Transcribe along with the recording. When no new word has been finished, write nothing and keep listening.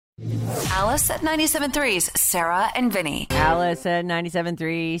Alice at 97.3's Sarah and Vinny. Alice at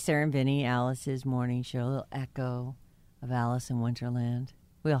 97.3, Sarah and Vinny, Alice's morning show. A little echo of Alice in Wonderland.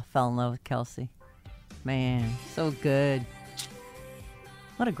 We all fell in love with Kelsey. Man, so good.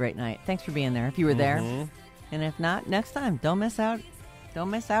 What a great night. Thanks for being there. If you were there. And if not, next time, don't miss out. Don't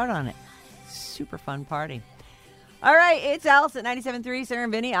miss out on it. Super fun party. All right, it's Alice at 97.3, Sarah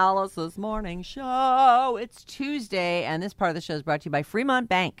and Vinny, Alice's morning show. It's Tuesday, and this part of the show is brought to you by Fremont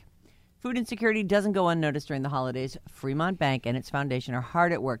Bank. Food insecurity doesn't go unnoticed during the holidays. Fremont Bank and its foundation are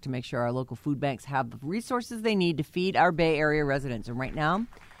hard at work to make sure our local food banks have the resources they need to feed our Bay Area residents. And right now,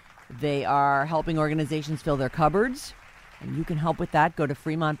 they are helping organizations fill their cupboards. And you can help with that. Go to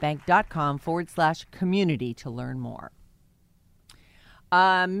fremontbank.com/community to learn more.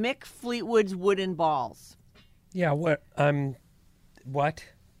 Mick Fleetwood's wooden balls. Yeah, what? What?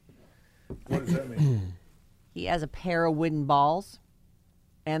 What does that mean? He has a pair of wooden balls,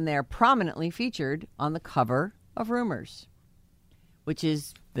 and they're prominently featured on the cover of Rumors, which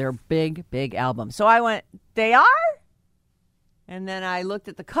is their big, big album. So I went, they are? And then I looked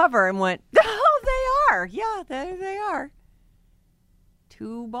at the cover and went, oh, they are. Yeah, there they are.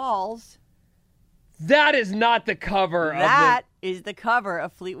 2 balls. That is not the cover That is the cover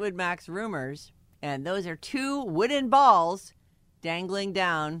of Fleetwood Mac's Rumors. And those are 2 wooden balls dangling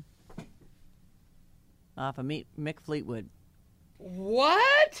down off of Mick Fleetwood.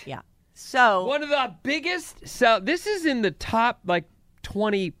 What? Yeah. So one of the biggest this is in the top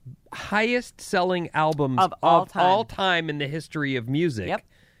 20 highest selling albums of all time in the history of music. Yep.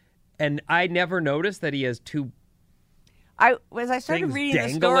 And I never noticed that he has 2 as I started things reading the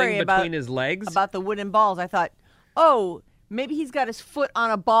dangling story between his legs. about the wooden balls, I thought, oh, maybe he's got his foot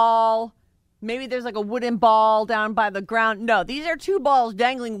on a ball. Maybe there's like a wooden ball down by the ground. No, these are 2 balls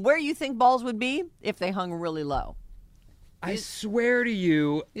dangling where you think balls would be if they hung really low. I swear to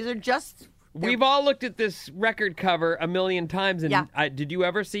you, These are just... we've all looked at this record cover a million times, and Yeah. Did you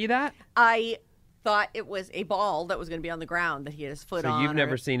ever see that? I thought it was a ball that was going to be on the ground that he had his foot on. So you've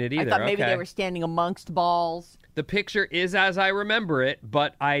never seen it either. I thought maybe okay. they were standing amongst balls. The picture is as I remember it,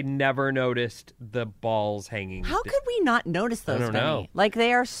 but I never noticed the balls hanging. How could we not notice those, don't know. Vinny? Like,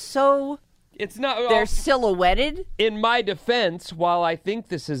 they are so... It's not. They're silhouetted. In my defense, while I think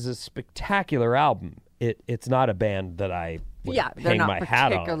this is a spectacular album, it's not a band that I would Yeah, they're hang not my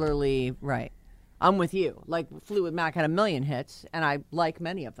hat on. particularly... Right. I'm with you. Like, Fleetwood Mac had a million hits, and I like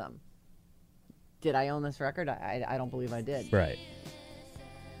many of them. Did I own this record? I don't believe I did. Right.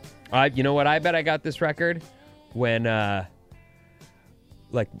 You know what? I bet I got this record when, the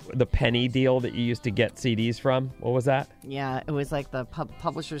penny deal that you used to get CDs from. What was that? Yeah, it was like the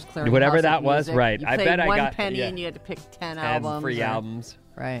Publishers Clearinghouse. Whatever of that was, music. right. You I paid bet I one got penny yeah. and you had to pick 10 And albums. free albums.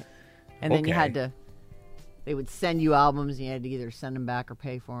 Right. And then you Okay. had to... They would send you albums, and you had to either send them back or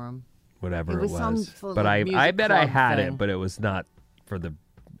pay for them. Whatever It was some sort of But I music bet I club had thing. it, but it was not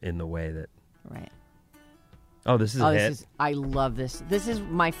in the way that... Right. Oh, this is a hit. I love this. This is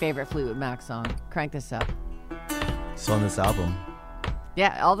my favorite Fleetwood Mac song. Crank this up. So on this album.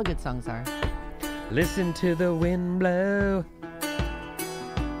 Yeah, all the good songs are. Listen to the wind blow.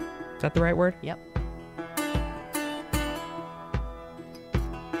 Is that the right word? Yep.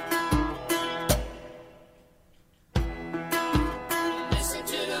 Listen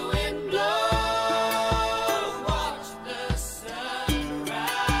to the wind blow, watch the sun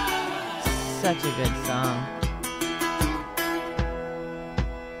rise. Such a good song.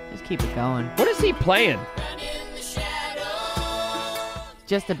 Just keep it going. What is he playing? In the shadows.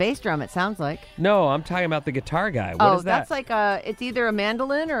 Just a bass drum, it sounds like. No, I'm talking about the guitar guy. What is that? That's like it's either a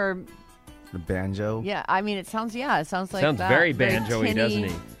mandolin or... The banjo. Yeah, I mean, it sounds like Sounds that. very banjo-y, tinny, doesn't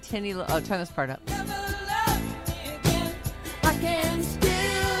he? Tinny, turn this part up. Never love me again. I can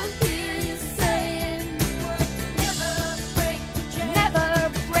still hear you saying, never break the chain. Never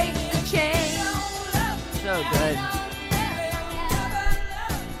break the chain. So good.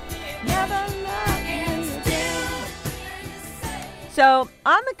 So,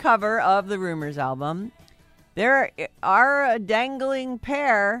 on the cover of the Rumors album, there are a dangling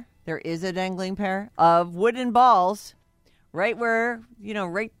pair, there is a dangling pair of wooden balls right where,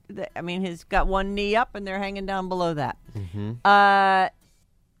 he's got one knee up and they're hanging down below that. Mm-hmm.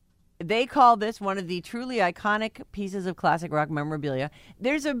 They call this one of the truly iconic pieces of classic rock memorabilia.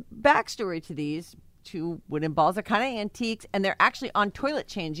 There's a backstory to these 2 wooden balls. They're kind of antiques, and they're actually on toilet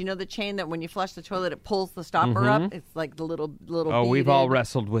chains. You know the chain that when you flush the toilet, it pulls the stopper up? It's like the little Oh, we've all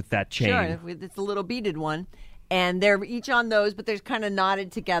wrestled with that chain. Sure, it's a little beaded one. And they're each on those, but they're kind of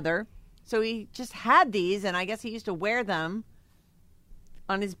knotted together. So he just had these, and I guess he used to wear them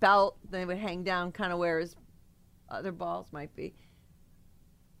on his belt. They would hang down kind of where his other balls might be.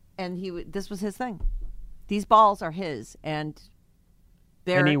 and this was his thing. These balls are his, and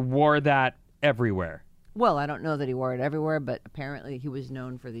they're. And he wore that everywhere. Well, I don't know that he wore it everywhere, but apparently he was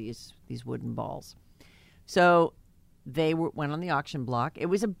known for these wooden balls. So they went on the auction block. It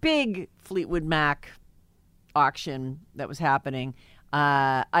was a big Fleetwood Mac auction that was happening.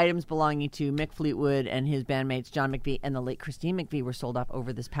 Items belonging to Mick Fleetwood and his bandmates John McVie and the late Christine McVie were sold off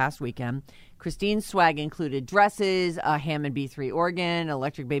over this past weekend. Christine's swag included dresses, a Hammond B3 organ,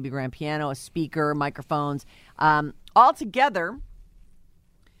 electric baby grand piano, a speaker, microphones. All together,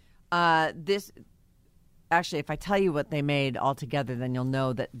 this... Actually, if I tell you what they made altogether, then you'll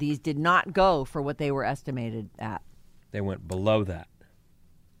know that these did not go for what they were estimated at. They went below that.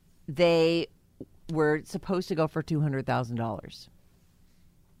 They were supposed to go for $200,000.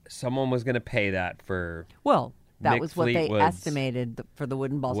 Someone was going to pay that for... Well, that Mick was what they Fleetwood's estimated for the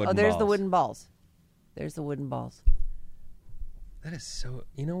wooden balls. wooden There's the balls. wooden balls. There's the wooden balls. That is so...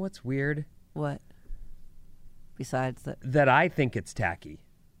 You know what's weird? What? Besides that, That I think it's tacky.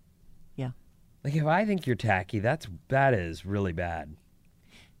 yeah. Like, if I think you're tacky, that is really bad.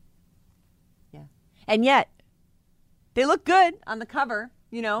 Yeah. And yet, they look good on the cover,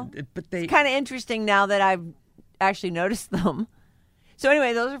 you know. But they... It's kind of interesting now that I've actually noticed them. So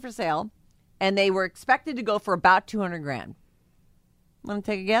anyway, those are for sale, and they were expected to go for about $200,000. Want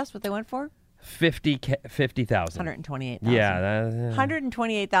to take a guess what they went for? 50,000. $128,000. Yeah.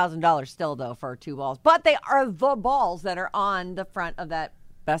 $128,000 still, though, for two balls. But they are the balls that are on the front of that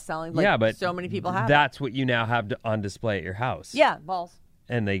best-selling. Like, yeah, but so many people have. That's what you now have on display at your house. Yeah, balls.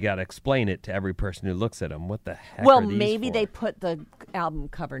 And they got to explain it to every person who looks at them. What the heck Well, are these maybe for? they put the album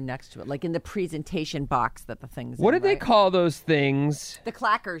cover next to it, like in the presentation box that the thing's What in, did they right? call those things? The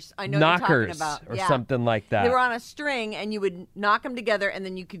clackers. I know what you're Knockers talking about. or Yeah. something like that. They were on a string, and you would knock them together, and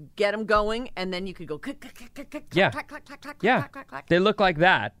then you could get them going, and then you could go click, click, click, click, click, Yeah. clack, clack, clack, clack, Yeah. clack, clack, clack. They look like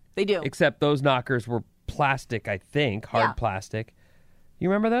that. They do. Except those knockers were plastic, I think, hard Yeah. plastic. You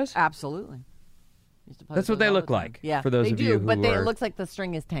remember those? Absolutely. Used to play That's with what they those all look the time. like, Yeah, for those they of do, you who but it are- looks like the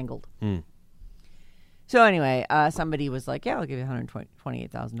string is tangled. So anyway, somebody was like, "Yeah, I'll give you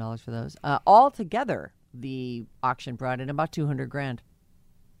 $128,000 for those." Altogether, the auction brought in about $200,000,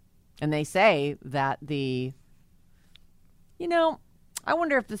 and they say that I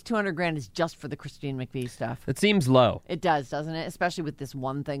wonder if this $200,000 is just for the Christine McVie stuff. It seems low. It does, doesn't it? Especially with this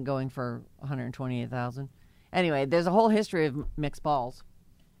one thing going for $128,000. Anyway, there's a whole history of mixed balls.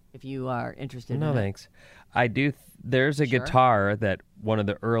 If you are interested No, in it. thanks. I do. There's a Sure. guitar that one of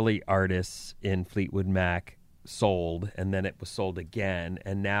the early artists in Fleetwood Mac sold, and then it was sold again.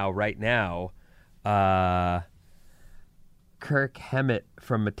 And now, right now, Kirk Hammett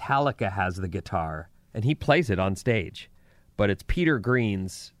from Metallica has the guitar, and he plays it on stage. But it's Peter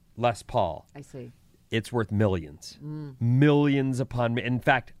Green's Les Paul. I see. It's worth millions. Millions upon... In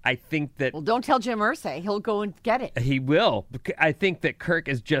fact, I think that... Well, don't tell Jim Irsay. He'll go and get it. He will. I think that Kirk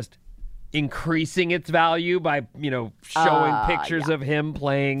is just increasing its value by, showing pictures of him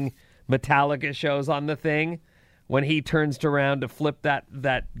playing Metallica shows on the thing. When he turns around to flip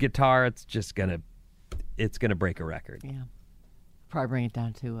that guitar, it's just gonna break a record. Yeah. Probably bring it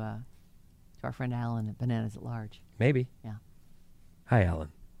down to our friend Alan at Bananas at Large. Maybe. Yeah. Hi, Alan.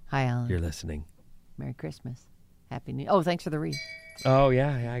 Hi, Alan. You're listening. Merry Christmas. Happy New... Oh, thanks for the wreath. Oh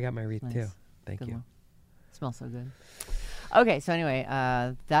yeah, I got my wreath Nice. too. Thank Good you. one. Smells so good. Okay, so anyway,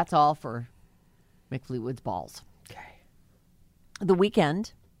 that's all for Mick Fleetwood's balls. Okay. The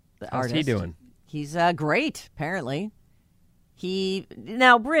Weeknd, the How's artist. he doing? He's great, apparently.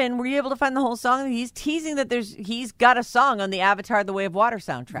 Now, Bryn, were you able to find the whole song? He's teasing that he's got a song on the Avatar: The Way of Water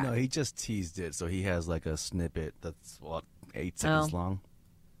soundtrack. No, he just teased it, so he has like a snippet that's 8 seconds Oh. long.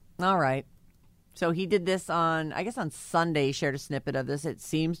 All right. So he did this on Sunday, he shared a snippet of this. It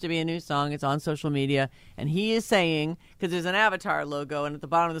seems to be a new song. It's on social media. And he is saying, because there's an Avatar logo, and at the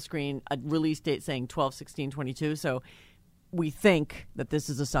bottom of the screen, a release date saying 12/16/22. So we think that this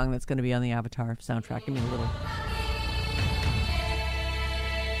is a song that's going to be on the Avatar soundtrack. Give me a little.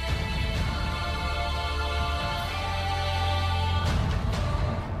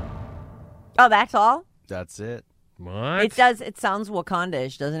 Oh, that's all? That's it. What? It does. It sounds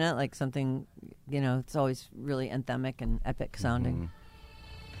Wakanda-ish, doesn't it? Like something, it's always really anthemic and epic sounding.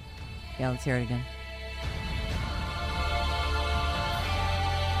 Yeah, let's hear it again.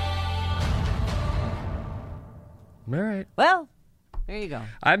 All right. Well, there you go.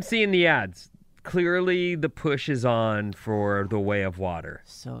 I'm seeing the ads. Clearly, the push is on for The Way of Water.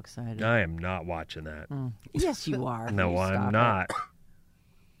 So excited. I am not watching that. Yes, you are. No, You stop I'm it. not.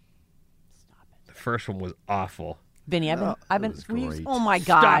 Stop it. The first one was awful. Vinny, I've been. was great. Oh my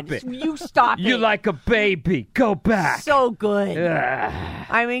God! Stop it. You stop it. You like a baby. Go back. so good. Ugh.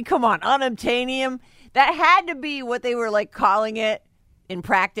 I mean, come on, unobtainium. That had to be what they were like calling it in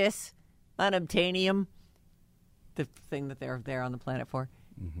practice. Unobtainium, the thing that they're there on the planet for.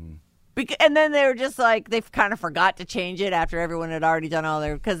 Mm-hmm. And then they were just like they kind of forgot to change it after everyone had already done all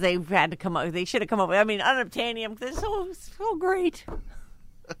their because they had to come up. They should have come up with. I mean, unobtainium. They're so great.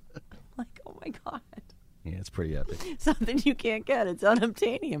 Like, oh my God. Yeah, it's pretty epic. Something you can't get. It's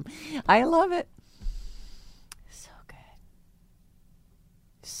unobtainium. I love it. So good.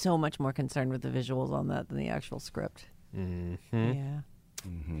 So much more concerned with the visuals on that than the actual script. Mm-hmm.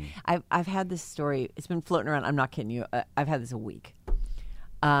 Yeah. I've had this story. It's been floating around. I'm not kidding you. I've had this a week.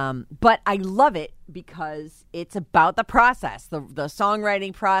 But I love it because it's about the process, the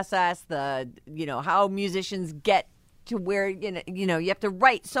songwriting process, how musicians get to where, you have to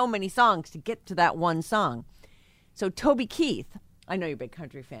write so many songs to get to that one song. So Toby Keith, I know you're a big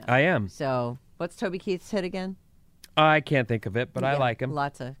country fan. I am. So what's Toby Keith's hit again? I can't think of it, but I Yeah, like him.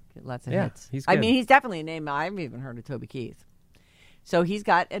 Lots of Yeah, hits. he's I good. mean, he's definitely a name. I've even heard of Toby Keith. So he's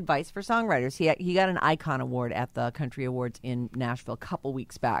got advice for songwriters. He got an Icon Award at the Country Awards in Nashville a couple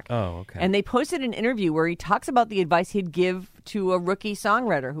weeks back. Oh, okay. And they posted an interview where he talks about the advice he'd give to a rookie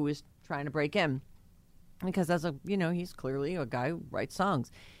songwriter who was trying to break in. Because he's clearly a guy who writes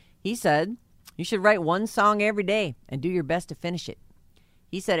songs. He said, you should write one song every day and do your best to finish it.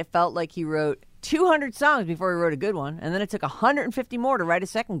 He said it felt like he wrote 200 songs before he wrote a good one, and then it took 150 more to write a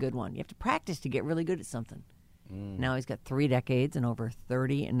second good one. You have to practice to get really good at something. Now he's got 3 decades and over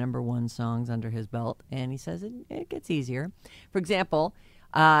 30 number one songs under his belt, and he says it gets easier. For example,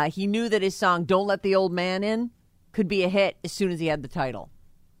 he knew that his song Don't Let the Old Man In could be a hit as soon as he had the title.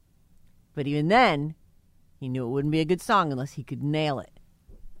 But even then, he knew it wouldn't be a good song unless he could nail it.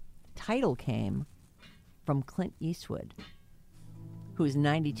 The title came from Clint Eastwood, who is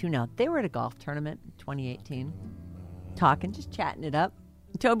 92 now. They were at a golf tournament in 2018, talking, just chatting it up.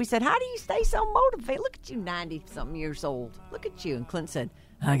 And Toby said, how do you stay so motivated? Look at you, 90-something years old. Look at you. And Clint said,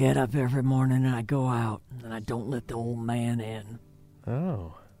 I get up every morning and I go out and I don't let the old man in.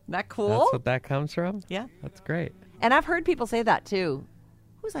 Oh. Isn't that cool? That's what that comes from? Yeah. That's great. And I've heard people say that too.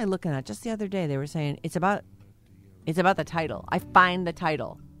 Who was I looking at just the other day? They were saying it's about the title. I find the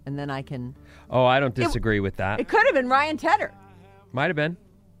title and then I can. Oh, I don't disagree with that. It could have been Ryan Tedder. Might have been.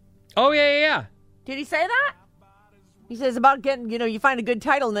 Oh, yeah. Did he say that? He says about getting, you find a good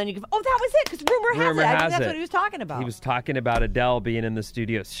title and then you can. Oh, that was it because rumor has it. I think that's what he was talking about. He was talking about Adele being in the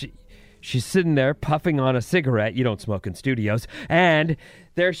studio. She's sitting there puffing on a cigarette. You don't smoke in studios. And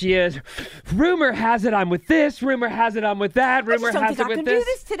there she is. Rumor has it I'm with this. Rumor has it I'm with that. Rumor has it I with can this. do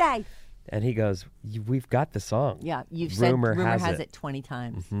this today. And he goes, we've got the song. Yeah, you've said Rumor has it 20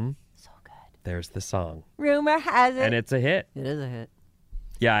 times. Mm-hmm. So good. There's the song. Rumor has it. And it's a hit. It is a hit.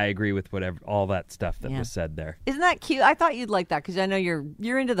 Yeah, I agree with all that stuff that Yeah. was said there. Isn't that cute? I thought you'd like that because I know you're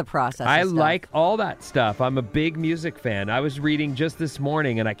into the process. I of stuff. like all that stuff. I'm a big music fan. I was reading just this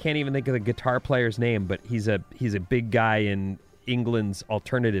morning, and I can't even think of the guitar player's name, but he's a big guy in England's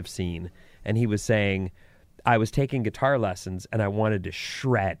alternative scene, and he was saying, I was taking guitar lessons, and I wanted to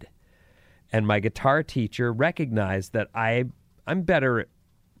shred. And my guitar teacher recognized that I'm better at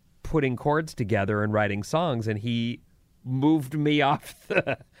putting chords together and writing songs, and he moved me off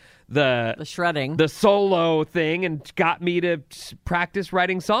the shredding, the solo thing, and got me to practice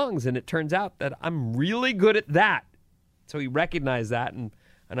writing songs. And it turns out that I'm really good at that. So he recognized that, and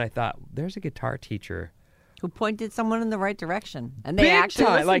I thought, there's a guitar teacher who pointed someone in the right direction, and they big actually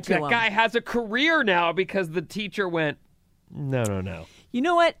time. listened Like to that him. guy has a career now because the teacher went, no. You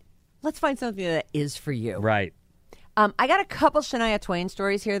know what? Let's find something that is for you. Right. I got a couple Shania Twain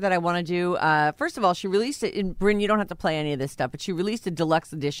stories here that I want to do. First of all, she released it in Bryn. You don't have to play any of this stuff, but she released a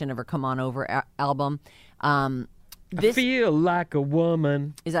deluxe edition of her "Come On Over" album. I This feel like a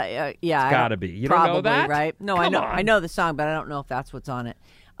woman. is that yeah, It's gotta be. You don't probably, know that? right? No, Come on. I know the song, but I don't know if that's what's on it.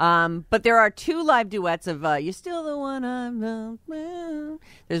 But there are 2 live duets of "You're Still the One I Love."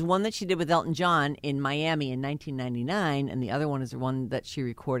 There's one that she did with Elton John in Miami in 1999, and the other one is the one that she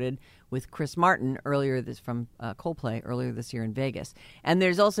recorded with Chris Martin from Coldplay earlier this year in Vegas. And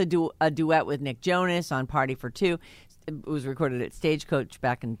there's also a duet with Nick Jonas on "Party for Two." It was recorded at Stagecoach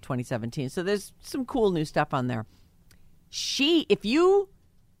back in 2017. So there's some cool new stuff on there. If you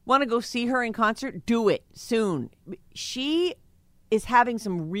want to go see her in concert, do it soon. She is having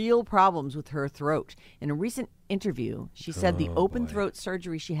some real problems with her throat. In a recent interview, she said the open throat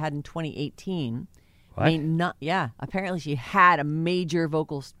surgery she had in 2018 apparently she had a major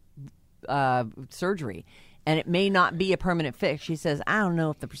vocal surgery, and it may not be a permanent fix. She says, I don't know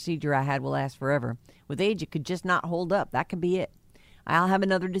if the procedure I had will last forever. With age, it could just not hold up. That could be it. I'll have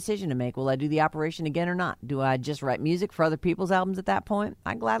another decision to make. Will I do the operation again or not? Do I just write music for other people's albums at that point?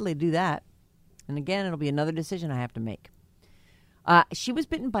 I'd gladly do that. And again, it'll be another decision I have to make. She was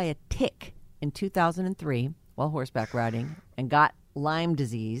bitten by a tick in 2003 while horseback riding and got Lyme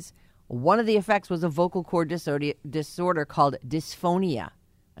disease. One of the effects was a vocal cord disorder called dysphonia,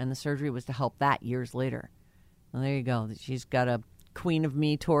 and the surgery was to help that years later. Well, there you go. She's got a Queen of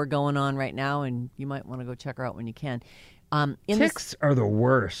Me tour going on right now, and you might want to go check her out when you can. Ticks are the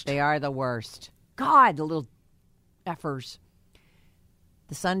worst. They are the worst. God, the little effers.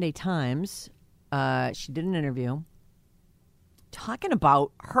 The Sunday Times, she did an interview talking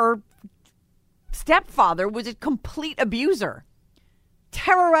about her stepfather was a complete abuser.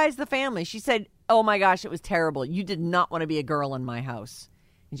 Terrorized the family. She said, oh my gosh, it was terrible. You did not want to be a girl in my house.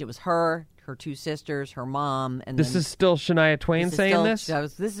 And it was her 2 sisters, her mom. And this is still Shania Twain saying this?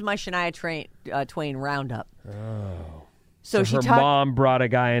 This is my Shania Twain roundup. Oh. So her mom brought a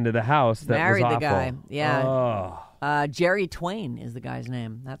guy into the house that married was the awful. guy. Yeah. Oh. Jerry Twain is the guy's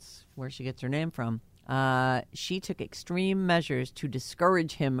name. That's where she gets her name from. She took extreme measures to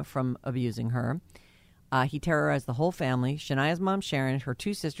discourage him from abusing her. He terrorized the whole family. Shania's mom, Sharon, her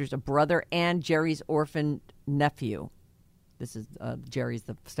 2 sisters, a brother, and Jerry's orphan nephew. This is Jerry's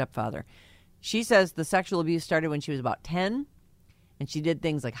the stepfather. She says the sexual abuse started when she was about 10, and she did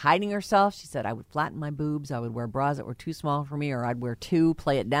things like hiding herself. She said, I would flatten my boobs, I would wear bras that were too small for me, or I'd wear 2,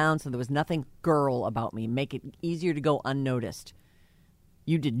 play it down so there was nothing girl about me, make it easier to go unnoticed.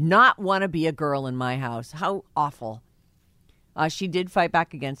 You did not want to be a girl in my house. How awful. She did fight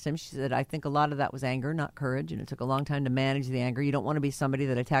back against him. She said, I think a lot of that was anger, not courage, and it took a long time to manage the anger. You don't want to be somebody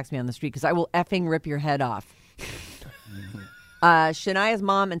that attacks me on the street because I will effing rip your head off. Shania's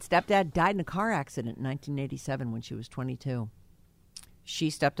mom and stepdad died in a car accident in 1987 when she was 22. She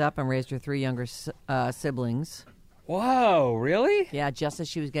stepped up and raised her 3 younger siblings. Whoa, really? Yeah, just as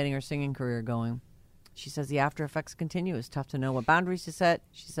she was getting her singing career going. She says the after effects continue. It's tough to know what boundaries to set.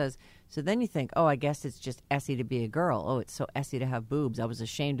 She says, so then you think, oh, I guess it's just essy to be a girl. Oh, it's so essy to have boobs. I was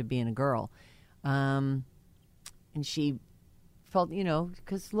ashamed of being a girl. And she felt,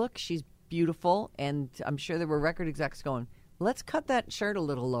 because look, she's beautiful. And I'm sure there were record execs going, let's cut that shirt a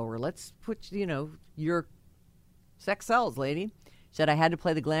little lower. Let's put, your sex sells, lady. She said, I had to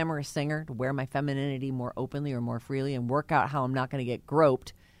play the glamorous singer to wear my femininity more openly or more freely and work out how I'm not going to get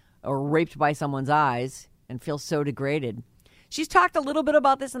groped or raped by someone's eyes and feel so degraded. She's talked a little bit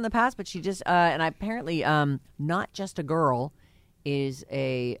about this in the past, but she just, and apparently Not Just a Girl is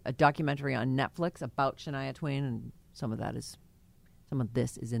a documentary on Netflix about Shania Twain, and some of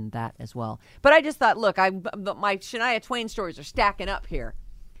this is in that as well. But I just thought, look, my Shania Twain stories are stacking up here.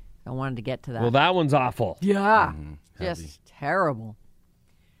 I wanted to get to that. Well, that one's awful. Yeah. Heavy. Just terrible.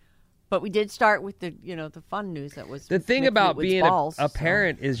 But we did start with the fun news that was The thing Mick about Fleetwood's being balls, a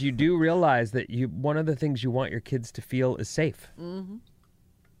parent is you do realize that one of the things you want your kids to feel is safe. Mm-hmm.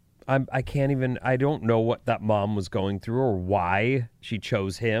 I don't know what that mom was going through or why she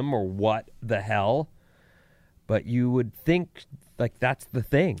chose him or what the hell, but you would think like that's the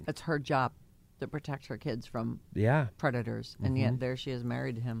thing. It's her job to protect her kids from Yeah, predators, and yet there she is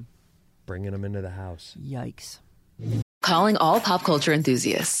married to him. bringing them into the house. Yikes. Calling all pop culture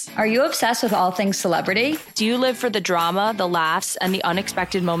enthusiasts. Are you obsessed with all things celebrity? Do you live for the drama, the laughs, and the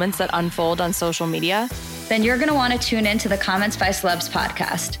unexpected moments that unfold on social media? Then you're going to want to tune in to the Comments by Celebs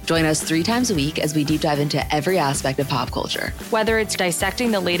podcast. Join us 3 times a week as we deep dive into every aspect of pop culture. Whether it's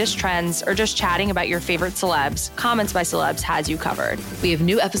dissecting the latest trends or just chatting about your favorite celebs, Comments by Celebs has you covered. We have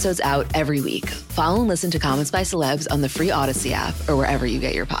new episodes out every week. Follow and listen to Comments by Celebs on the free Odyssey app or wherever you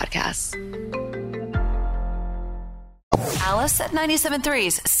get your podcasts. Alice at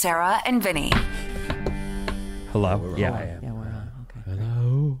 97.3's Sarah and Vinny. Hello? Yeah, I am. Yeah, we're on. Okay.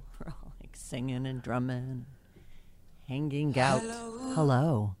 Hello? We're all like singing and drumming, hanging out.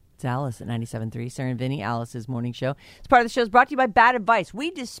 Hello. It's Alice at 97.3, Sarah and Vinny, Alice's morning show. This part of the show is brought to you by Bad Advice. We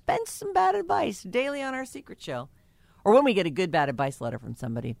dispense some bad advice daily on our secret show. Or when we get a good bad advice letter from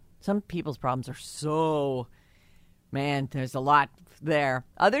somebody. Some people's problems are so... Man, there's a lot there.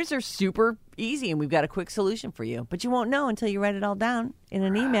 Others are super easy, and we've got a quick solution for you. But you won't know until you write it all down in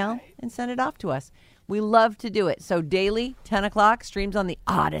an email and send it off to us. We love to do it. So daily, 10 o'clock, streams on the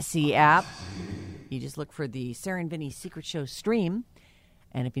Odyssey app. You just look for the Sarah and Vinny Secret Show stream.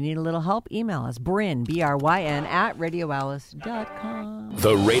 And if you need a little help, email us, Bryn, B-R-Y-N, at radioalice.com.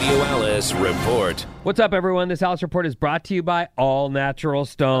 The Radio Alice Report. What's up, everyone? This Alice Report is brought to you by All Natural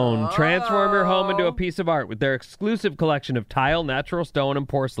Stone. Transform your home into a piece of art with their exclusive collection of tile, natural stone, and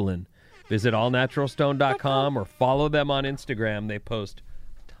porcelain. Visit allnaturalstone.com or follow them on Instagram. They post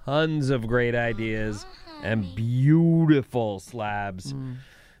tons of great ideas and beautiful slabs.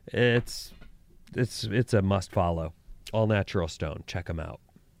 It's a must follow. All Natural Stone. Check them out.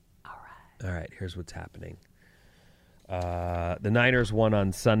 All right, here's what's happening. The Niners won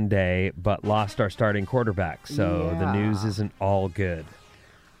on Sunday, but lost our starting quarterback, so the news isn't all good.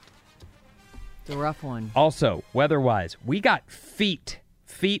 It's a rough one. Also, weather-wise, we got feet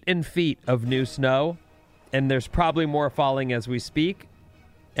and feet of new snow, and there's probably more falling as we speak,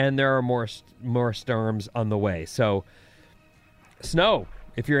 and there are more storms on the way. So, snow,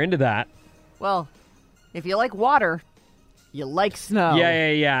 if you're into that. Well, if you like water, you like snow.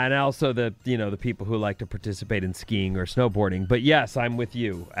 Yeah, and also the people who like to participate in skiing or snowboarding. But yes, I'm with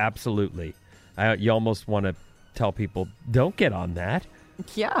you, absolutely. You almost want to tell people, don't get on that.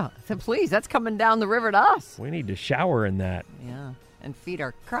 Yeah, so please, that's coming down the river to us. We need to shower in that. Yeah, and feed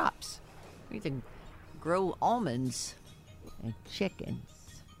our crops. We need to grow almonds and chickens.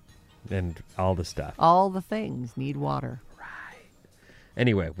 And all the stuff. All the things need water.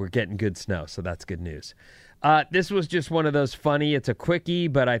 Anyway, we're getting good snow, so that's good news. This was just one of those funny, it's a quickie,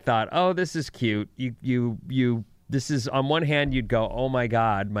 but I thought, oh, this is cute. This is, on one hand, you'd go, oh my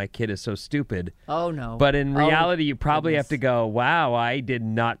God, my kid is so stupid. Oh no. But in reality, you probably have to go, wow, I did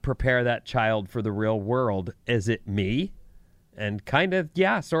not prepare that child for the real world. Is it me? And kind of,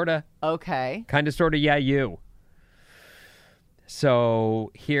 yeah, sort of. Okay. Kind of, sort of, yeah, you.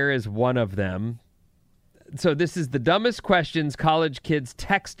 So here is one of them. So this is the dumbest questions college kids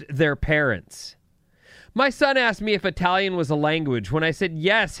text their parents. My son asked me if Italian was a language. When I said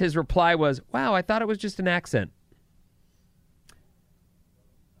yes, his reply was, wow, I thought it was just an accent.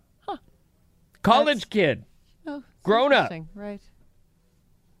 Huh. College kid. Oh, grown up. Right.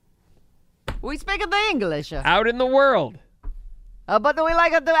 We speak the English. Out in the world. But we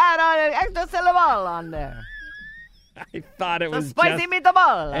like to add an extra syllable on there. I thought it was spicy just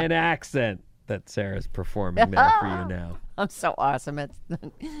meatball. An accent that Sarah's performing there for you now. I'm so awesome at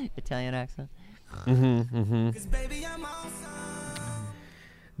Italian accent.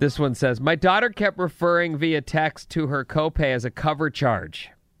 This one says, my daughter kept referring via text to her copay as a cover charge.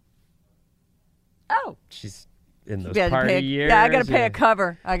 Oh. She's in those party years. Yeah, I got to pay a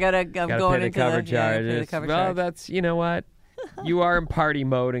cover. I'm going pay into the cover charge. Yeah, the cover Well, charge. that's, you know what? You are in party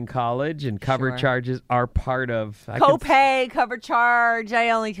mode in college, and cover charges are part of... Copay, cover charge. I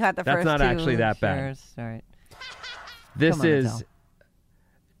only got the first two. That's not actually that bad. All right. This is...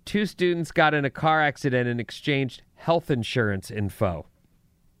 Two students got in a car accident and exchanged health insurance info.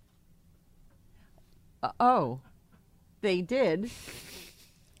 They did.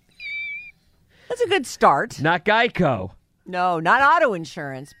 That's a good start. Not Geico. No, not auto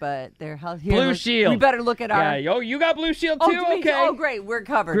insurance, but their health. Blue Shield. We better look at our. Yeah. Oh, you got Blue Shield too? Okay. Oh, great. We're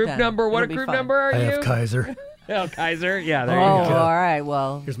covered. Group then. number. What It'll be group fun. number are I you? have Kaiser. Oh, Kaiser. Yeah, there you Oh, go. all right.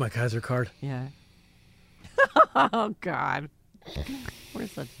 Well. Here's my Kaiser card. Yeah. Oh God. We're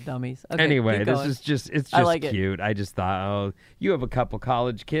such dummies. Okay, anyway, this is it's just like cute. I just thought, oh, you have a couple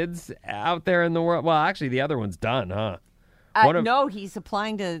college kids out there in the world. Well, actually, the other one's done, huh? No, he's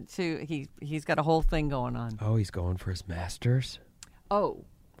applying to he's got a whole thing going on. Oh, he's going for his master's? Oh.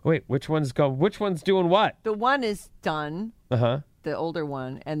 Wait, which one's doing what? The one is done. Uh-huh. The older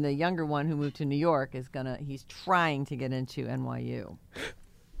one, and the younger one who moved to New York he's trying to get into NYU.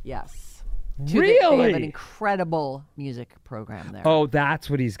 Yes. Really? They have an incredible music program there. Oh, that's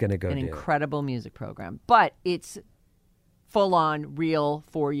what he's going to go do. An incredible music program. But it's full-on, real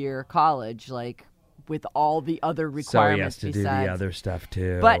 4-year college, like with all the other requirements. So he has to do besides. the other stuff,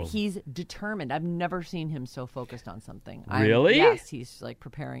 too. But he's determined. I've never seen him so focused on something. Really? Yes. He's like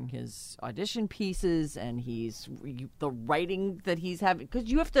preparing his audition pieces, and the writing that he's having. Because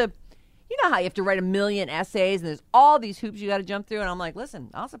you have to... You know how you have to write 1 million essays, and there's all these hoops you got to jump through, and I'm like,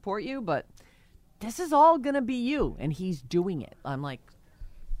 listen, I'll support you, but this is all going to be you, and he's doing it. I'm like...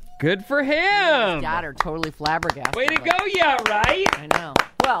 Good for him! His dad are totally flabbergasted. Way to go, yeah, right? I know.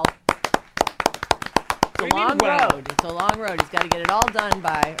 Well, it's a long road. It's a long road. He's got to get it all done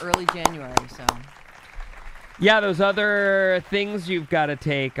by early January, so... Yeah, those other things you've got to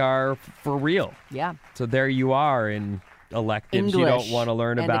take are for real. Yeah. So there you are in... electives English you don't want to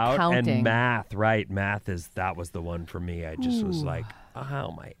learn and about accounting. And math, right? That was the one for me. I just was like, oh,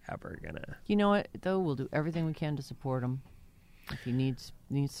 how am I ever gonna? You know what though? We'll do everything we can to support him. If he needs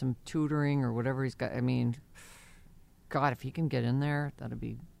some tutoring or whatever he's got. I mean, God, if he can get in there, it'd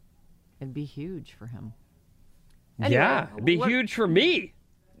be huge for him. Anyway, yeah, it'd be huge for me.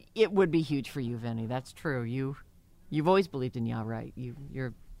 It would be huge for you, Vinny. That's true. You've always believed in right?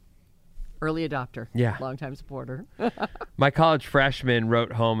 You're Early adopter. Yeah. Longtime supporter. My college freshman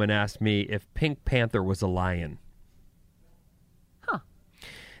wrote home and asked me if Pink Panther was a lion. Huh.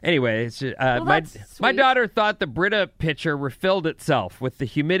 Anyway, it's just, that's my sweet. daughter thought the Brita pitcher refilled itself with the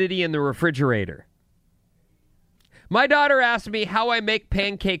humidity in the refrigerator. My daughter asked me how I make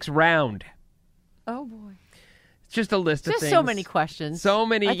pancakes round. Oh, boy. It's just a list of Just things. so many questions. So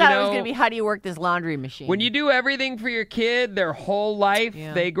many, I thought it was going to be, how do you work this laundry machine? When you do everything for your kid their whole life,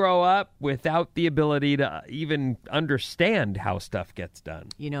 Yeah. they grow up without the ability to even understand how stuff gets done.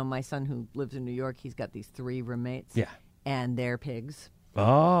 You know, my son who lives in New York, he's got these 3 roommates. Yeah. And they're pigs.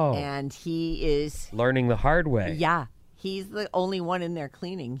 Oh. And he is, Learning the hard way. yeah, he's the only one in there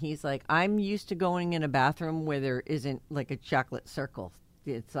cleaning. He's like, I'm used to going in a bathroom where there isn't like a chocolate circle.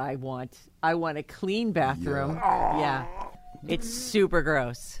 It's I want a clean bathroom. Yeah. It's super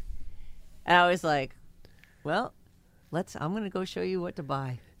gross. And I was like, well, I'm going to go show you what to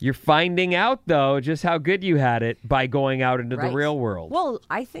buy. You're finding out, though, just how good you had it by going out into the Right. real world. Well,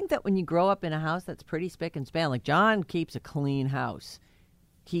 I think that when you grow up in a house that's pretty spick and span, like John keeps a clean house.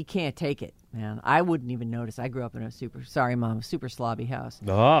 He can't take it, man. I wouldn't even notice. I grew up in a super slobby house.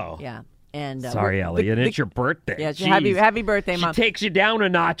 Oh. Yeah. And Sorry, Elliot. It's your birthday. Yeah, Jeez. happy birthday, She Mom. takes you down a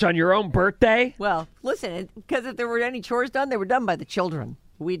notch on your own birthday? Well, listen, because if there were any chores done, they were done by the children.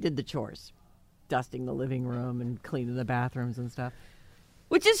 We did the chores, dusting the living room and cleaning the bathrooms and stuff,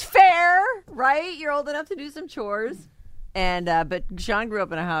 which is fair, right? You're old enough to do some chores. And but Sean grew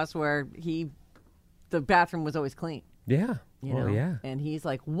up in a house where the bathroom was always clean. Yeah. You well, know? yeah. And he's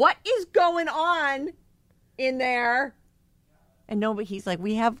like, "What is going on in there?" And no, but he's like,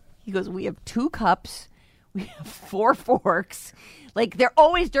 we have 2 cups, we have 4 forks. Like, they're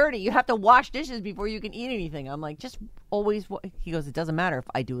always dirty. You have to wash dishes before you can eat anything. I'm like, just always. He goes, it doesn't matter if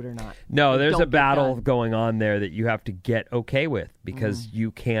I do it or not. No, there's Don't a get battle done. going on there that you have to get okay with because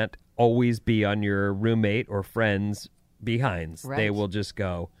you can't always be on your roommate or friend's behinds. They Right. will just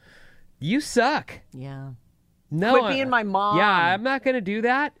go, you suck. Yeah. No, Quit being my mom. Yeah, I'm not going to do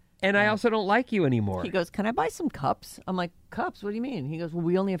that. And I also don't like you anymore. He goes, can I buy some cups? I'm like, cups? What do you mean? He goes, well,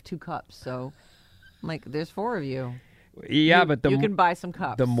 we only have 2 cups. So I'm like, there's 4 of you. Yeah, but you can buy some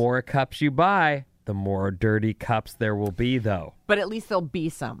cups. the more cups you buy, the more dirty cups there will be, though. But at least there'll be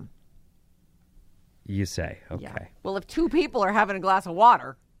some. You say, okay. Yeah. Well, if 2 people are having a glass of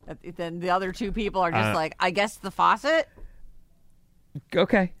water, then the other 2 people are just like, I guess the faucet.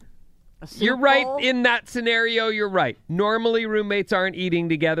 Okay. A soup You're right. bowl? In that scenario, you're right. Normally, roommates aren't eating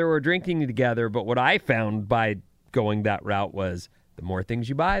together or drinking together, but what I found by going that route was the more things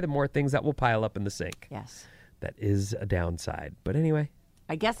you buy, the more things that will pile up in the sink. Yes. That is a downside. But anyway.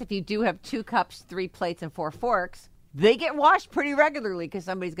 I guess if you do have 2 cups, 3 plates, and 4 forks, they get washed pretty regularly because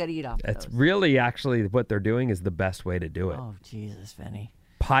somebody's got to eat off That's those. really actually what they're doing is the best way to do it. Oh, Jesus, Vinny.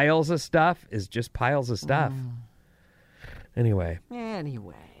 Piles of stuff is just piles of stuff. Anyway.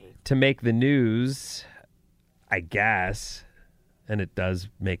 Anyway. To make the news, I guess, and it does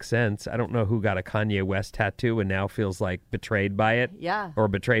make sense. I don't know who got a Kanye West tattoo and now feels like betrayed by it. Yeah. Or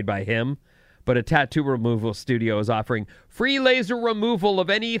betrayed by him. But a tattoo removal studio is offering free laser removal of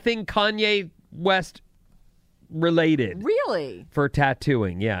anything Kanye West related Really? for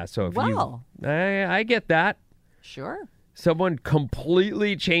tattooing. Yeah, so if Wow. I get that. Sure. Someone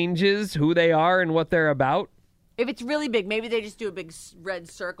completely changes who they are and what they're about. If it's really big, maybe they just do a big red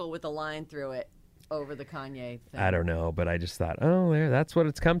circle with a line through it over the Kanye thing. I don't know, but I just thought, oh, that's what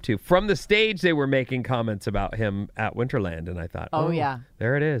it's come to. From the stage, they were making comments about him at Winterland, and I thought, Oh, yeah.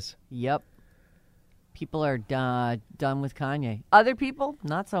 there it is. Yep. People are done with Kanye. Other people,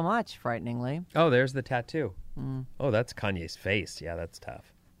 not so much, frighteningly. Oh, there's the tattoo. Oh, that's Kanye's face. Yeah, that's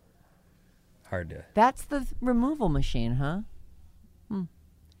tough. Hard to. That's the removal machine, huh?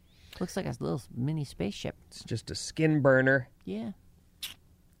 Looks like a little mini spaceship. It's just a skin burner. Yeah.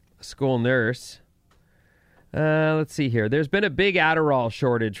 A school nurse. Let's see here. There's been a big Adderall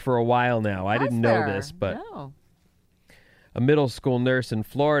shortage for a while now. I didn't know this, but No. a middle school nurse in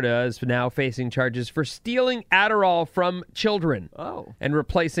Florida is now facing charges for stealing Adderall from children. Oh. And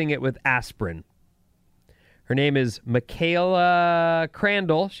replacing it with aspirin. Her name is Michaela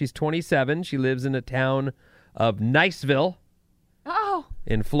Crandall. She's 27. She lives in a town of Niceville Oh,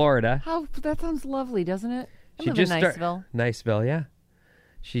 in Florida. that sounds lovely, doesn't it? I She live just in Niceville. Niceville, yeah.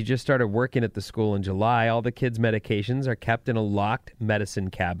 She just started working at the school in July. All the kids' medications are kept in a locked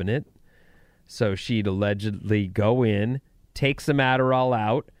medicine cabinet. So she'd allegedly go in, take some Adderall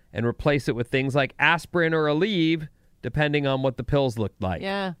out, and replace it with things like aspirin or Aleve, depending on what the pills looked like.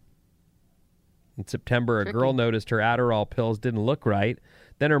 Yeah. In September, a girl noticed her Adderall pills didn't look right.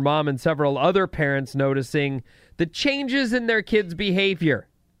 Then her mom and several other parents noticing the changes in their kids' behavior.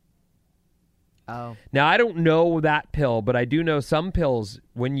 Oh. Now, I don't know that pill, but I do know some pills,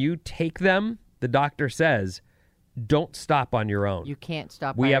 when you take them, the doctor says, don't stop on your own. You can't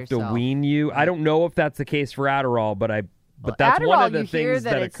stop We by have yourself. to wean you. I don't know if that's the case for Adderall, but Well, that's Adderall, one of the you hear things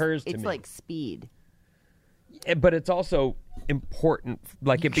that it's- occurs to It's me. like speed. But it's also important.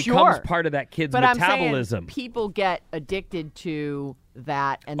 Like, it becomes Sure. part of that kid's But metabolism. I'm saying people get addicted to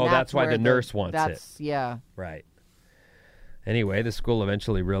that, and Oh, that's why where the nurse wants that's, Yeah. Right. Anyway, the school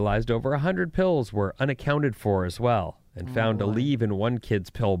eventually realized over 100 pills were unaccounted for as well, and found a leave in one kid's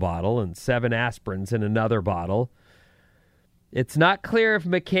pill bottle and 7 aspirins in another bottle. It's not clear if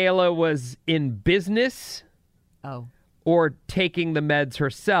Michaela was in business Oh. or taking the meds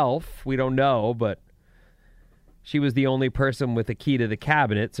herself. We don't know, but she was the only person with a key to the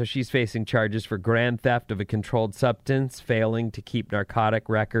cabinet, so she's facing charges for grand theft of a controlled substance, failing to keep narcotic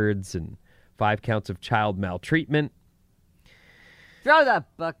records, and 5 counts of child maltreatment. Throw the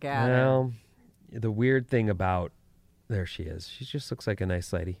book at her. Well, the weird thing about... There she is. She just looks like a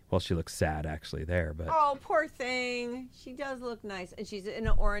nice lady. Well, she looks sad, actually, there, but... Oh, poor thing. She does look nice. And she's in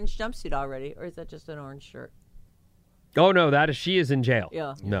an orange jumpsuit already. Or is that just an orange shirt? Oh, no, she is in jail.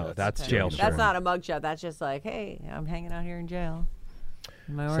 Yeah. No, that's Okay. jail That's shirt. not a mugshot. That's just like, hey, I'm hanging out here in jail.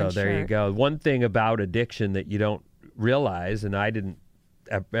 In my So orange there you shirt. go. One thing about addiction that you don't realize, and I didn't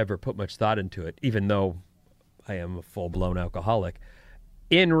ever put much thought into it, even though I am a full-blown alcoholic.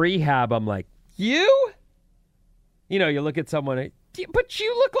 In rehab, I'm like, you? You know, you look at someone, but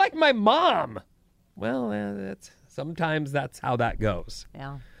you look like my mom. Well, sometimes that's how that goes.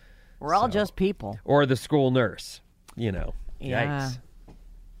 Yeah. We're all So- just people. Or the school nurse, you know. Yeah. Yikes.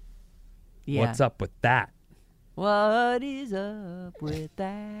 Yeah. What's up with that? What is up with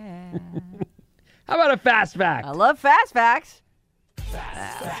that? How about a fast fact? I love fast facts.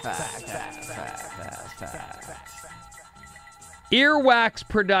 Earwax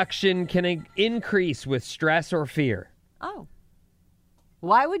production can increase with stress or fear. Oh.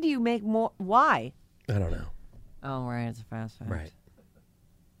 Why would you make more? Why? I don't know. Oh, right. It's a fast fact. Right.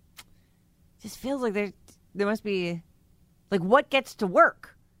 Just feels like there must be, like, what gets to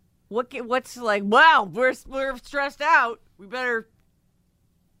work? What's like, wow, we're stressed out. We better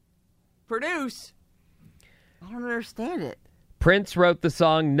produce. I don't understand it. Prince wrote the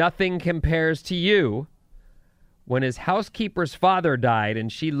song Nothing Compares to You when his housekeeper's father died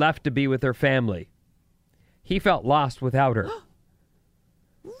and she left to be with her family. He felt lost without her.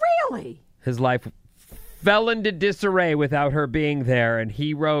 Really? His life fell into disarray without her being there, and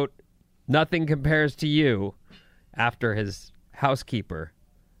he wrote Nothing Compares to You after his housekeeper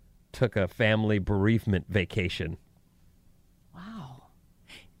took a family bereavement vacation. Wow.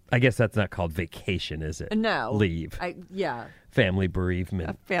 I guess that's not called vacation, is it? No. Leave. Yeah. Family A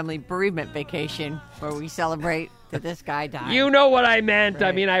bereavement. family bereavement vacation where we celebrate that this guy died. You know what I meant. I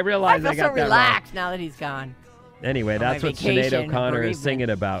Right. mean, I I realize feel I so got that relaxed now that he's gone. wrong. Anyway, that's my what Sinead vacation, O'Connor is bereavement. singing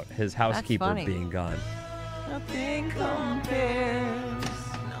about, his housekeeper funny. being gone. Nothing compares.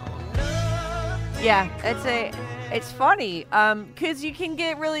 Yeah, it's funny because you can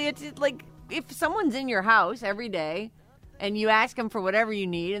get really, it's like if someone's in your house every day and you ask them for whatever you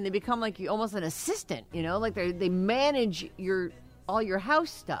need and they become like you almost an assistant, you know, like they manage all your house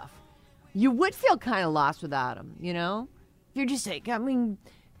stuff. You would feel kind of lost without them, you know. You're just like, I mean,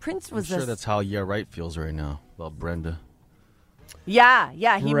 Prince was I'm sure a- that's how Yeah Right feels right now about Brenda. Yeah,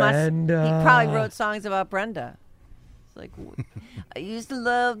 he Brenda. He probably wrote songs about Brenda. It's like, I used to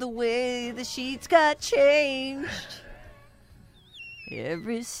love the way the sheets got changed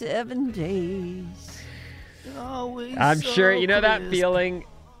every 7 days. I'm sure, you know that feeling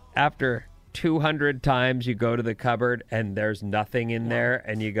after 200 times you go to the cupboard and there's nothing in there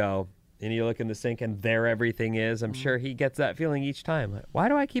and you go, and you look in the sink and there everything is. I'm sure he gets that feeling each time. Like, why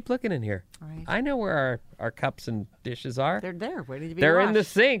do I keep looking in here? Right. I know where our cups and dishes are. They're there, waiting to be They're washed. in the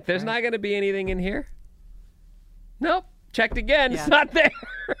sink. There's not going to be anything in here. Nope. Checked again. Yeah. It's not there.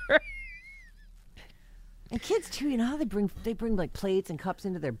 And kids too, you know how they bring like plates and cups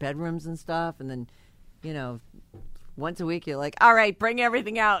into their bedrooms and stuff, and then, you know, once a week you're like, all right, bring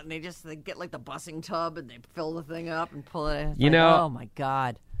everything out, and they get like the busing tub and they fill the thing up and pull it. It's You like, know- oh my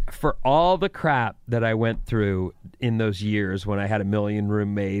god. For all the crap that I went through in those years when I had a million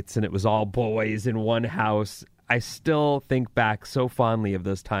roommates and it was all boys in one house, I still think back so fondly of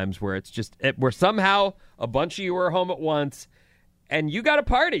those times where it's just where somehow a bunch of you were home at once and you got a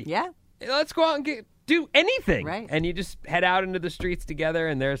party. Yeah. Let's go out and do anything. Right. And you just head out into the streets together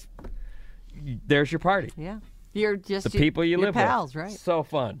and there's your party. Yeah. You're just The people you your live pals, with. right? So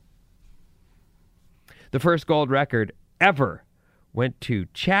fun. The first gold record ever went to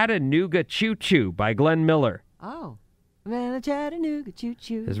Chattanooga Choo Choo by Glenn Miller. Oh. Man, a Chattanooga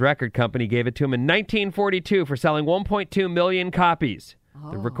choo-choo. His record company gave it to him in 1942 for selling 1.2 million copies.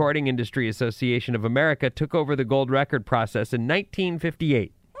 The Recording Industry Association of America took over the gold record process in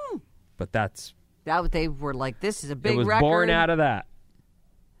 1958. But that's... That they were like, this is a big it was record. born out of that.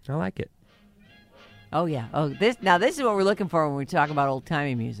 I like it. Oh, yeah. Oh, this is what we're looking for when we talk about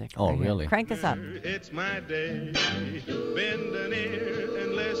old-timey music. Oh, Right here. really? Crank this up. It's my day. Bend an ear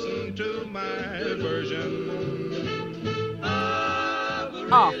and listen to my version.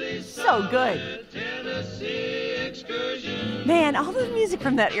 Oh, so good. Man, all the music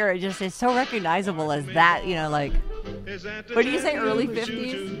from that era just is so recognizable as that, like, what do you say, early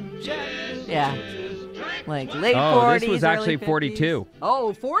 50s? Yeah. Like late 40s, this was early actually 50s. 42.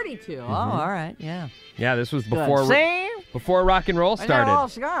 Oh, 42. Oh, all right, yeah. Yeah, this was Good. before rock and roll started.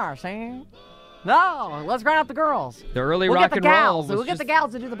 See? No, let's grind up the girls. The early We'll rock get and the roll gals. was We'll get the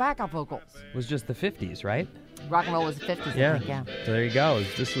gals to do the backup vocals. was just the 50s, right? Rock and roll was the 50s, Yeah. I think, yeah. So there you go.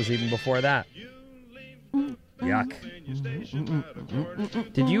 This was even before that. Yuck.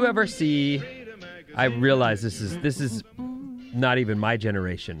 Did you ever see? I realize this is not even my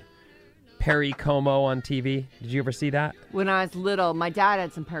generation. Perry Como on TV. Did you ever see that? When I was little, my dad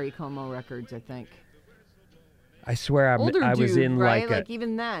had some Perry Como records, I think. I swear Older I was dude, in right? like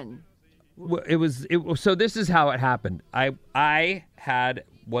even then. it was so this is how it happened. I had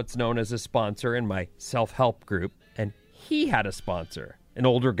what's known as a sponsor in my self-help group, and he had a sponsor, an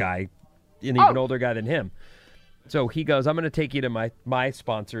older guy, an even older guy than him. So he goes, I'm going to take you to my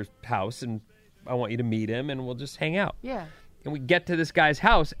sponsor's house, and I want you to meet him, and we'll just hang out. Yeah. And we get to this guy's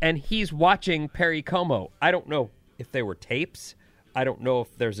house, and he's watching Perry Como. I don't know if they were tapes. I don't know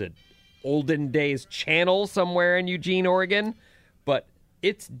if there's an olden days channel somewhere in Eugene, Oregon, but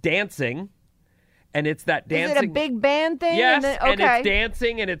it's dancing, and it's that dancing. Is it a big band thing? Yes, and it's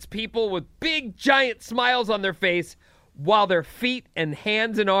dancing, and it's people with big, giant smiles on their face while their feet and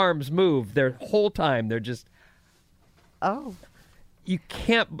hands and arms move their whole time. They're just... Oh. You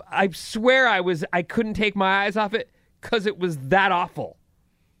can't... I swear I couldn't take my eyes off it because it was that awful.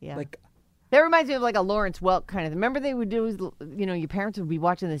 Yeah. Like... That reminds me of like a Lawrence Welk kind of. Remember they would do, your parents would be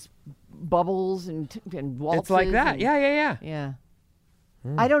watching this Bubbles and waltzes. It's like that. Yeah. Yeah.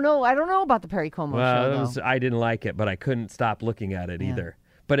 I don't know about the Perry Como show, I didn't like it, but I couldn't stop looking at it either.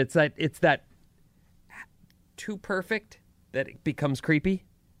 But it's that too perfect that it becomes creepy.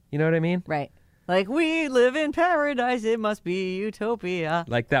 You know what I mean? Right. Like, we live in paradise, it must be utopia.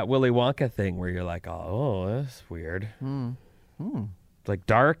 Like that Willy Wonka thing where you're like, oh, that's weird. It's like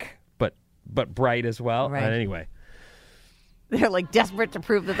dark, but bright as well. Right. Anyway. They're like desperate to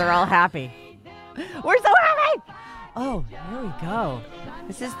prove that they're all happy. We're so happy! Oh, there we go.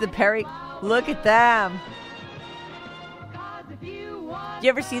 This is the Perry. Look at them. Do you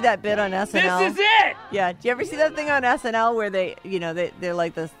ever see that bit on SNL? This is it! Yeah. Do you ever see that thing on SNL where they're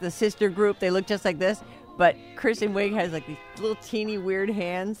like the sister group? They look just like this, but Kristen Wiig has like these little teeny weird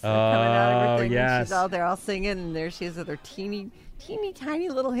hands coming out of her thing. yes. And she's out there all singing, and there she is with her teeny tiny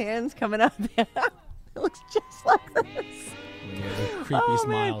little hands coming out there. It looks just like this. Yeah, the creepy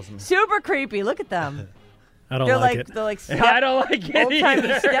smiles. Man. Super creepy. Look at them. I don't They're like it. They're like I don't like it old-timey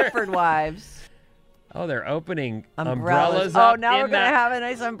either. Stepford wives. Oh, they're opening Umbrellas. up Oh, now in we're going to that- have a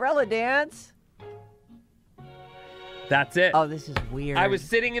nice umbrella dance. That's it. Oh, this is weird. I was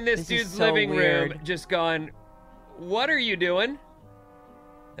sitting in this This is dude's so living room weird. just going, what are you doing?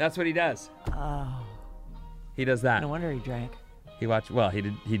 That's what he does. Oh. He does that. No wonder he drank. He watched. Well, he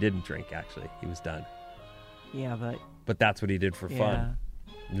didn't drink actually. He was done. Yeah, But that's what he did for fun.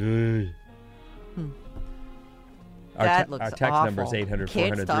 Ugh. That looks our text number is awful. 800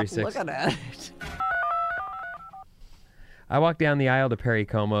 Can't 400 stop 36. looking at it. I walked down the aisle to Perry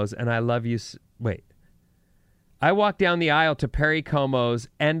Como's and I love you. Wait. I walked down the aisle to Perry Como's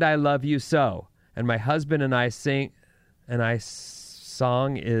and I love you so. And my husband and I sing, and I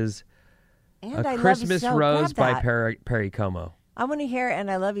song is And A I Christmas Love You So. Rose Grab by that. Perry Como. I want to hear And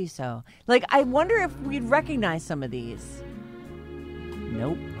I Love You So. Like, I wonder if we'd recognize some of these.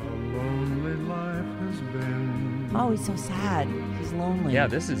 Nope. Oh, he's so sad. He's lonely. Yeah,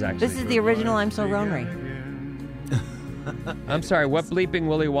 this is actually. This is the original I'm So Lonely. I'm sorry, what bleeping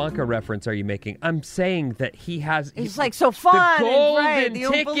Willy Wonka reference are you making? I'm saying that he has... It's like so fun. The and, golden right, the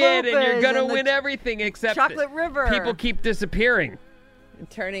ticket, Oompa and you're Loompas going to and the win everything except... Chocolate River. People keep disappearing. And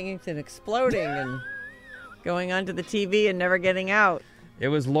turning into and exploding and going onto the TV and never getting out. It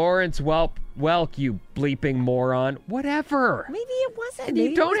was Lawrence Welk, you bleeping moron. Whatever. Maybe it wasn't. Maybe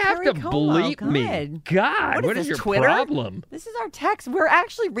You don't it was have Perry to Como. bleep me. God. God, what this, is your Twitter? problem? This is our text. We're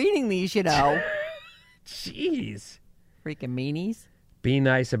actually reading these, you know. Jeez. Freaking meanies. Be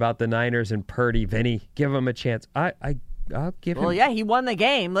nice about the Niners and Purdy, Vinny. Give them a chance. I I'll give him. Well, yeah, he won the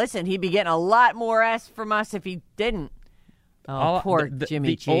game. Listen, he'd be getting a lot more S from us if he didn't. Oh, poor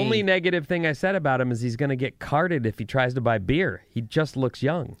Jimmy G. The only negative thing I said about him is he's going to get carded if he tries to buy beer. He just looks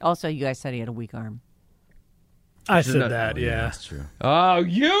young. Also, you guys said he had a weak arm. I said that, yeah. That's true. Oh,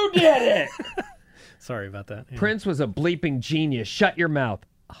 you did it! Sorry about that. Yeah. Prince was a bleeping genius. Shut your mouth.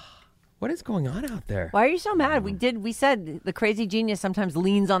 What is going on out there? Why are you so mad? We said the crazy genius sometimes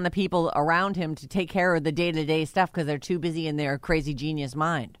leans on the people around him to take care of the day-to-day stuff because they're too busy in their crazy genius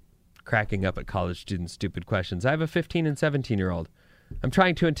mind. Cracking up at college students' stupid questions. I have a 15 and 17-year-old. I'm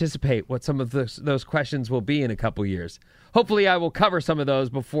trying to anticipate what some of those questions will be in a couple years. Hopefully I will cover some of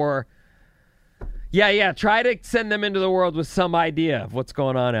those before... Yeah, try to send them into the world with some idea of what's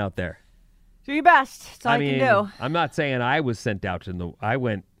going on out there. Do your best. That's all I can do. I'm not saying I was sent out I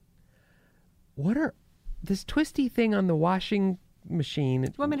went... What are this twisty thing on the washing machine? Do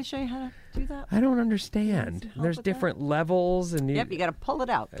you want me to show you how to do that? I don't understand. There's different levels, and you got to pull it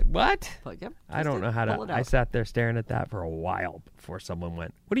out. What? Yep. I don't know how to. I sat there staring at that for a while before someone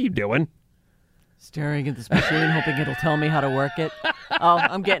went, "What are you doing?" Staring at this machine, hoping it'll tell me how to work it. Oh,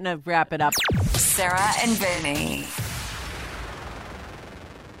 I'm getting to wrap it up. Sarah and Vinny.